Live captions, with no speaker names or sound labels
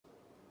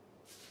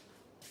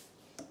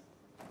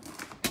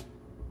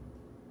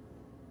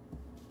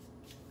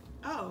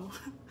Oh,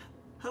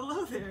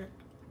 hello there.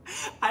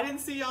 I didn't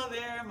see y'all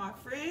there in my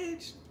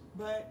fridge,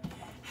 but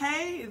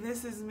hey,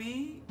 this is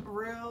me,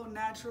 real,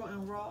 natural,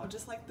 and raw,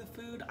 just like the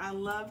food I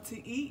love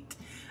to eat.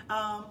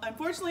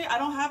 Unfortunately, I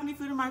don't have any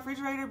food in my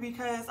refrigerator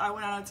because I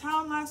went out of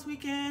town last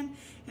weekend,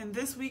 and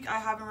this week I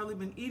haven't really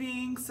been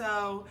eating,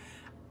 so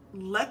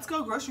let's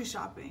go grocery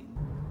shopping.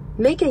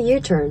 Make a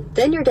U-turn,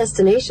 then your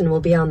destination will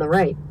be on the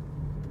right.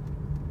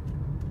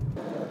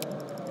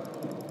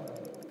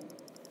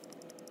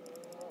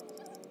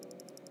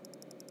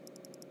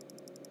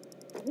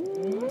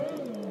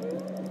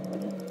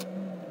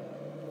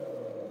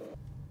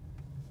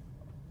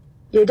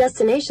 Your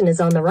destination is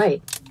on the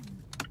right.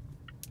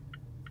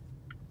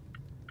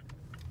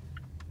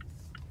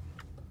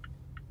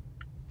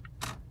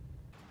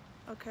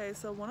 Okay,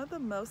 so one of the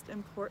most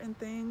important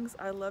things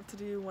I love to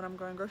do when I'm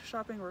going grocery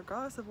shopping,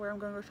 regardless of where I'm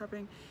going grocery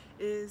shopping,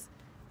 is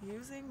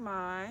using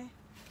my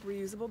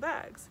reusable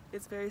bags.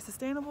 It's very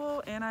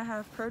sustainable, and I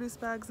have produce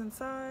bags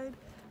inside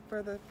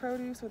for the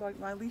produce with like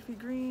my leafy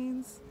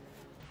greens.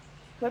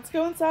 Let's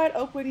go inside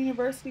Oakwood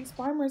University's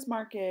Farmers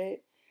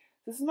Market.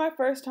 This is my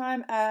first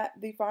time at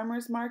the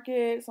farmers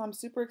market, so I'm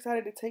super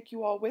excited to take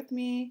you all with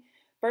me.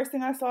 First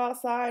thing I saw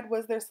outside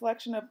was their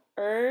selection of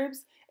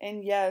herbs,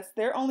 and yes,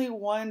 they're only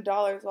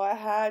 $1, so I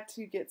had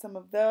to get some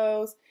of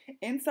those.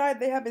 Inside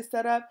they have a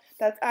setup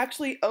that's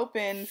actually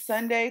open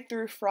Sunday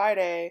through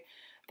Friday.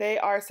 They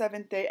are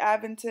Seventh-day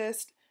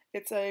Adventist.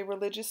 It's a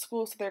religious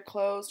school, so they're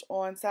closed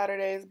on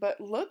Saturdays. But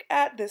look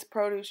at this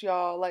produce,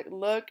 y'all. Like,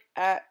 look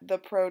at the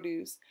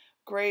produce.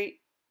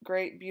 Great,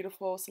 great,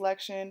 beautiful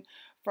selection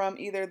from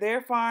either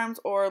their farms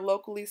or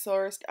locally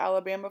sourced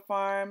Alabama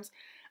farms.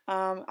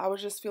 I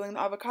was just feeling the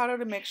avocado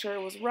to make sure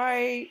it was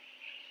right.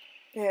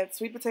 They had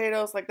sweet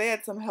potatoes, like they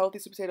had some healthy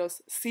sweet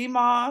potatoes. Sea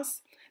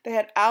moss. They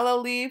had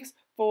aloe leaves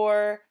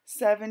for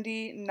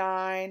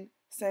 79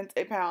 cents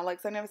a pound.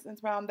 Like 79 cents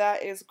a pound,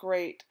 that is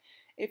great.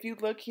 If you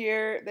look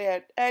here, they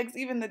had eggs,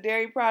 even the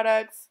dairy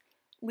products,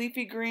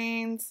 leafy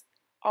greens.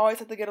 Always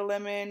have to get a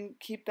lemon,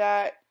 keep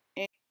that.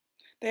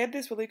 They had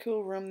this really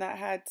cool room that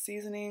had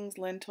seasonings,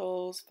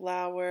 lentils,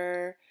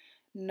 flour,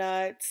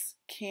 nuts,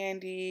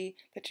 candy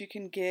that you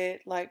can get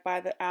like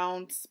by the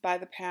ounce, by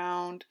the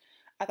pound.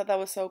 I thought that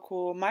was so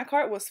cool. My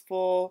cart was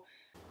full.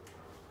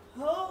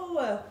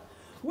 Oh,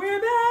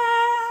 we're back!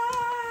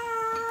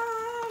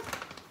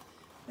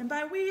 And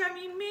by we, I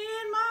mean me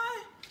and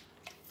my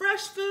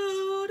fresh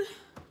food.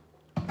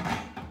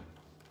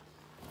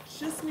 It's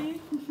just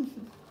me.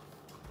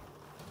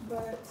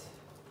 But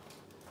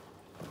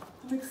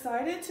I'm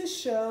excited to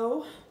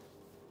show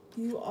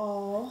you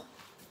all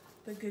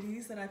the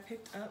goodies that I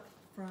picked up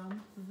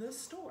from the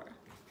store.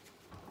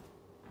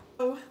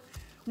 So,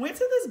 went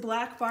to this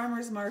black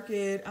farmers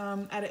market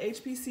at a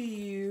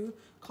HBCU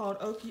called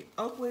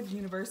Oakwood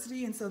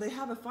University, and so they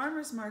have a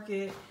farmers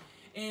market,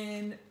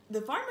 and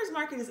the farmers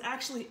market is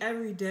actually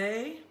every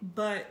day,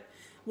 but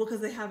well,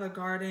 because they have a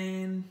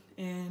garden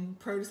and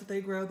produce that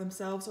they grow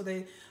themselves, so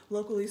they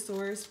locally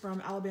source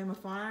from Alabama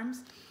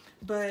farms,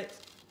 but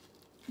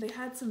they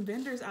had some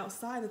vendors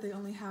outside that they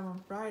only have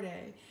on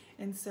Friday.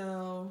 And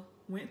so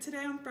went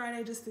today on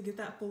Friday just to get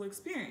that full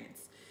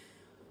experience.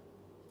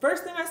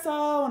 First thing I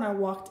saw when I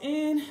walked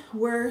in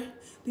were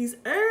these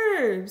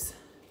herbs.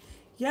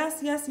 Yes,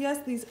 yes,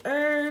 yes, these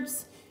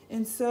herbs.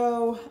 And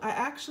so I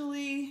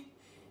actually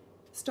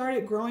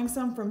started growing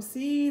some from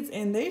seeds,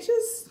 and they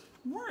just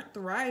weren't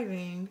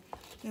thriving.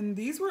 And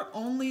these were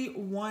only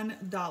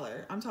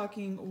 $1. I'm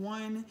talking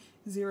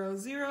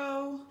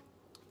 100,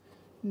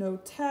 no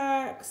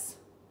tax.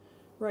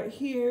 Right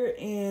here,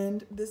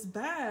 and this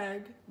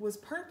bag was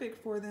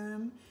perfect for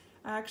them.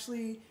 I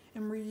actually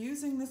am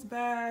reusing this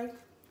bag.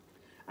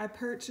 I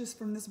purchased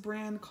from this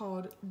brand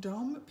called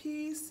Dome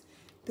Piece.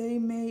 They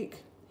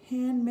make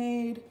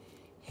handmade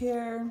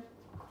hair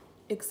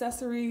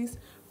accessories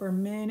for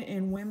men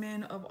and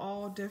women of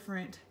all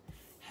different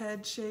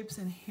head shapes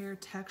and hair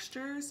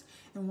textures.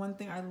 And one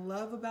thing I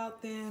love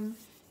about them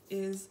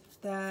is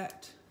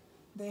that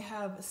they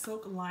have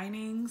silk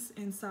linings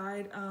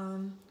inside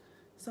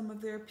some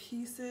of their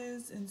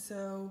pieces, and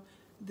so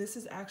this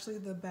is actually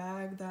the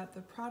bag that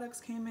the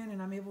products came in,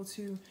 and I'm able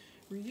to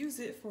reuse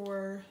it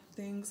for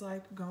things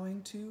like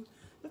going to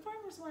the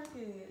farmers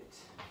market.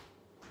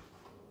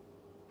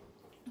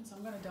 And so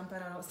I'm gonna dump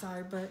that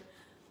outside, but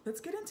let's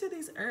get into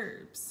these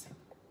herbs.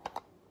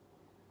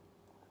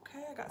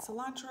 Okay, I got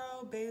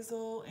cilantro,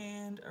 basil,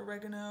 and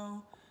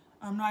oregano.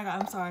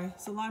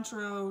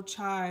 Cilantro,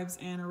 chives,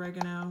 and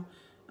oregano,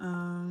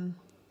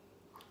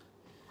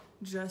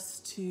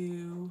 just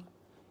to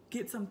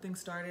get something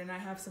started. And I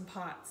have some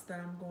pots that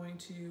I'm going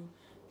to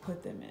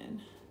put them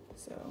in.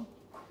 So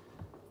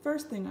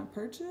first thing I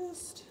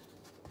purchased,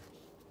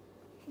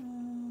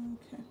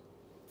 okay.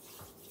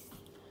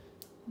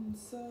 And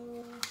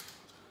so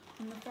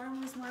in the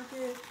farmer's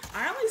market,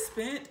 I only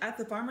spent at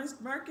the farmer's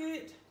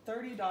market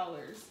 $30.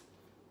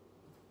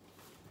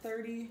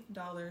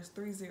 $30,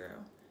 30.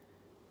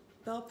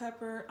 Bell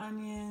pepper,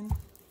 onion.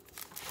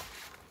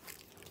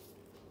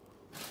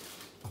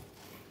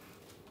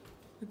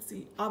 Let's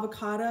see,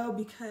 avocado,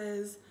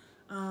 because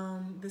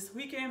This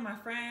weekend, my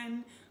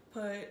friend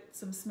put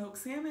some smoked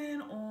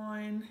salmon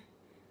on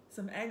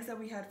some eggs that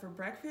we had for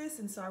breakfast,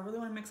 and so I really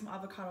want to make some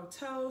avocado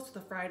toast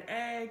with a fried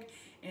egg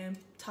and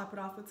top it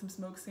off with some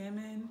smoked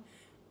salmon.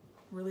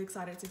 Really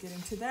excited to get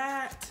into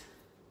that.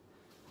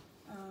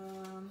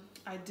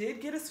 I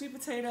did get a sweet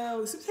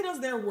potato. The sweet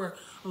potatoes there were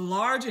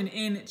large and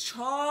in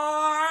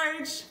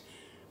charge.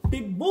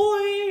 Big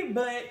boy,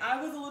 but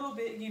I was a little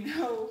bit, you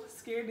know,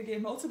 scared to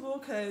get multiple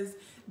because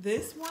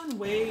this one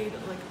weighed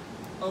like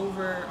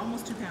over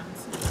almost 2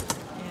 pounds.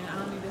 And I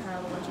don't need to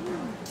have a bunch of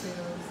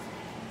potatoes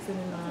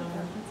sitting in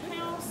my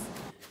house.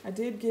 I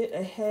did get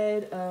a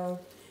head of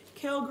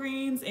kale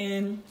greens,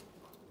 and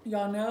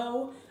y'all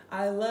know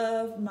I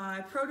love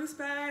my produce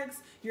bags.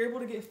 You're able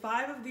to get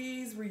 5 of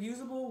these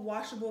reusable,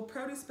 washable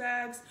produce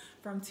bags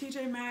from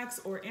TJ Maxx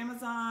or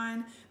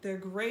Amazon. They're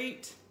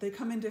great. They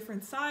come in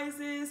different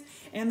sizes,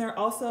 and they're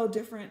also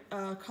different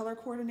color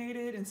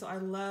coordinated, and so I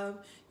love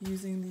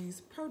using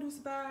these produce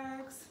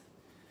bags.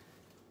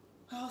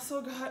 I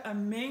also got a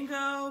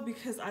mango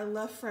because I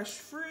love fresh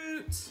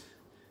fruit.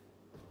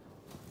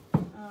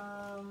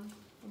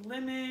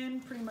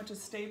 Lemon, pretty much a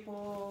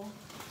staple.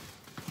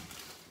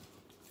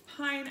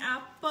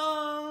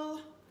 Pineapple.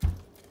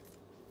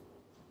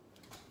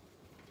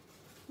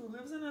 Who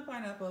lives in a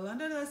pineapple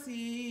under the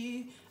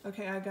sea?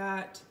 Okay, I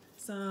got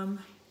some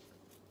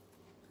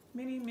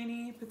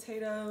mini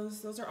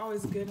potatoes. Those are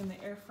always good in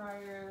the air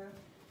fryer.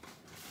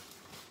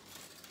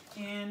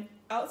 And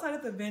outside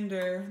of the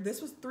vendor,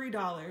 this was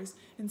 $3.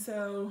 And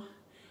so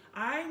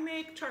I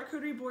make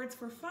charcuterie boards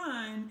for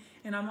fun,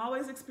 and I'm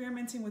always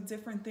experimenting with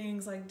different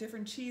things like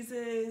different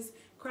cheeses,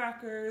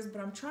 crackers,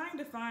 but I'm trying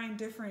to find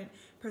different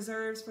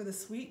preserves for the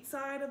sweet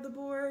side of the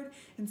board.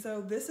 And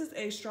so this is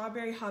a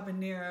strawberry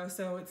habanero,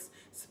 so it's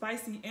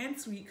spicy and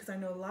sweet because I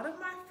know a lot of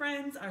my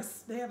friends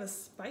they have a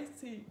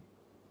spicy,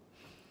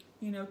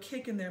 you know,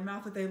 kick in their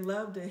mouth that they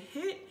love to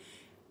hit.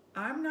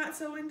 I'm not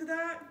so into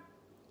that,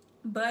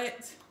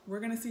 but we're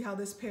gonna see how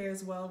this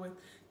pairs well with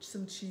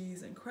some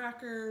cheese and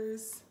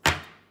crackers.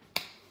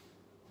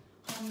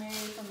 Homemade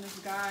from this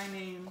guy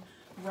named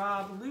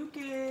Rob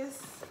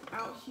Lucas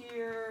out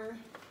here.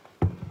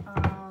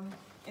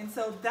 And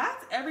so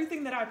that's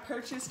everything that I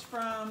purchased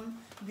from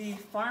the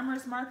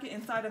farmers market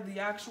inside of the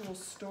actual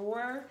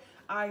store.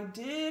 I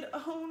did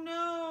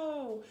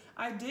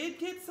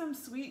get some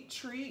sweet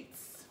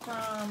treats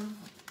from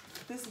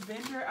this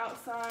vendor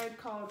outside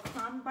called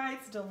Crumb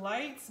Bites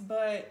Delights,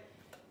 but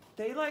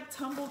they like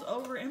tumbled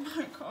over in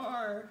my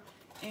car.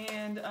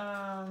 And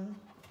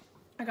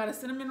I got a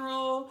cinnamon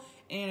roll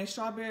and a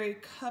strawberry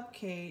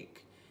cupcake.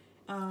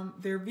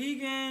 They're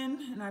vegan,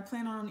 and I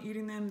plan on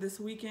eating them this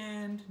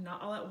weekend,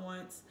 not all at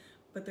once,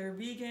 but they're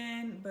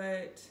vegan,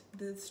 but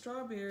the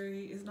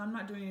strawberry is, I'm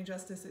not doing any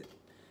justice. It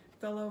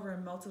fell over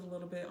and melted a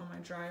little bit on my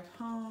drive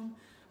home.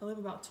 I live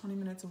about 20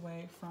 minutes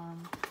away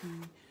from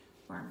the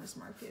farmer's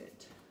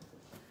market.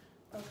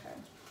 Okay,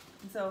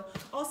 and so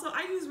also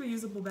I use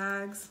reusable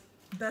bags.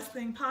 Best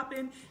thing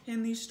popping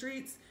in these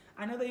streets.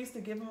 I know they used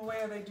to give them away,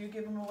 or they do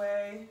give them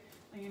away,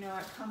 you know,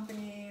 at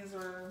companies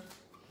or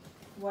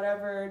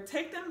whatever.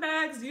 Take them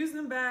bags, use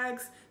them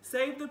bags,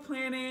 save the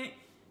planet.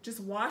 Just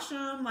wash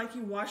them like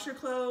you wash your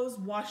clothes,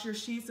 wash your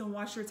sheets, and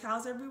wash your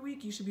towels every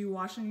week. You should be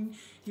washing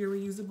your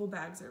reusable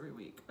bags every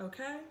week,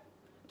 okay?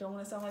 Don't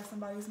want to sound like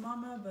somebody's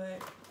mama,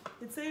 but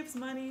it saves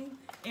money.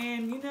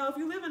 And, you know, if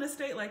you live in a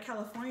state like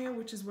California,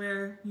 which is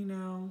where, you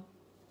know,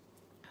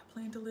 I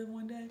plan to live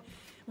one day,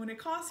 when it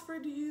costs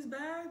to use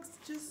bags,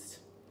 just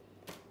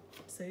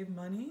save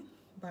money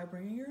by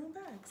bringing your own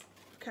bags.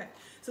 Okay,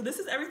 so this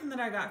is everything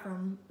that I got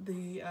from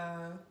the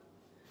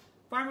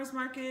farmer's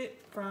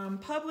market. From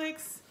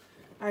Publix,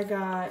 I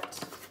got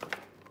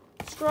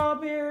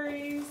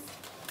strawberries.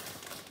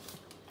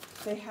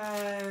 They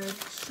had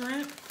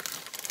shrimp.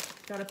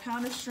 Got a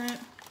pound of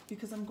shrimp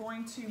because I'm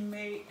going to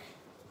make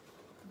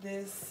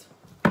this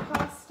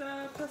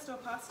pesto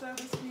pasta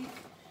this week.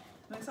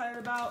 I'm excited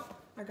about.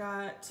 I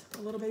got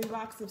a little baby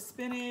box of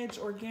spinach,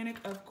 organic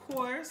of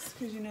course,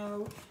 because you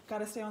know,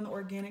 gotta stay on the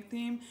organic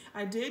theme.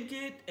 I did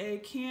get a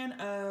can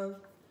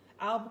of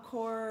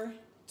albacore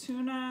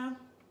tuna,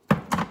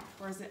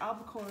 or is it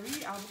albacore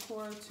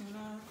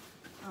tuna,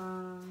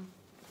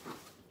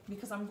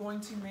 because I'm going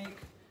to make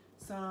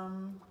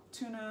some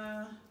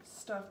tuna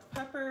stuffed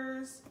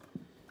peppers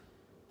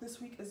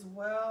this week as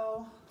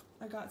well.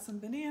 I got some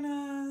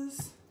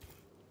bananas,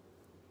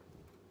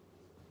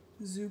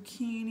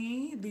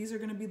 zucchini. These are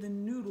gonna be the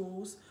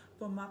noodles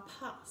for my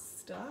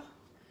pasta.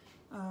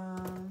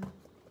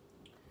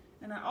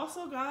 And I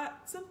also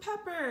got some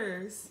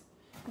peppers.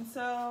 And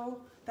so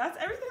that's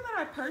everything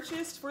that I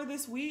purchased for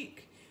this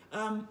week.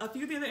 A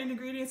few of the other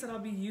ingredients that I'll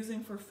be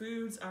using for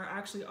foods are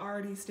actually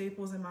already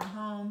staples in my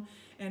home,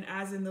 and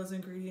as in those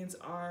ingredients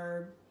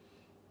are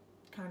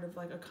kind of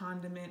like a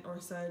condiment or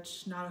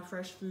such, not a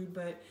fresh food,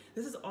 but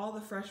this is all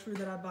the fresh food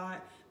that I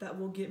bought that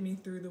will get me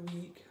through the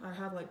week. I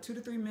have like 2 to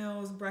 3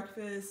 meals,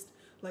 breakfast,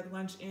 like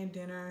lunch and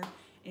dinner,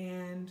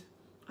 and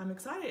I'm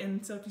excited.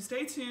 And so if you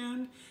stay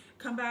tuned,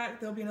 come back,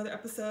 there'll be another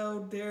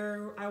episode.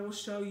 There I will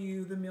show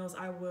you the meals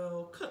I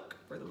will cook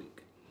for the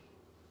week.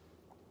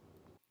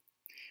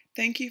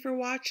 Thank you for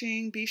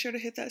watching. Be sure to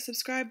hit that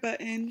subscribe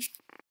button.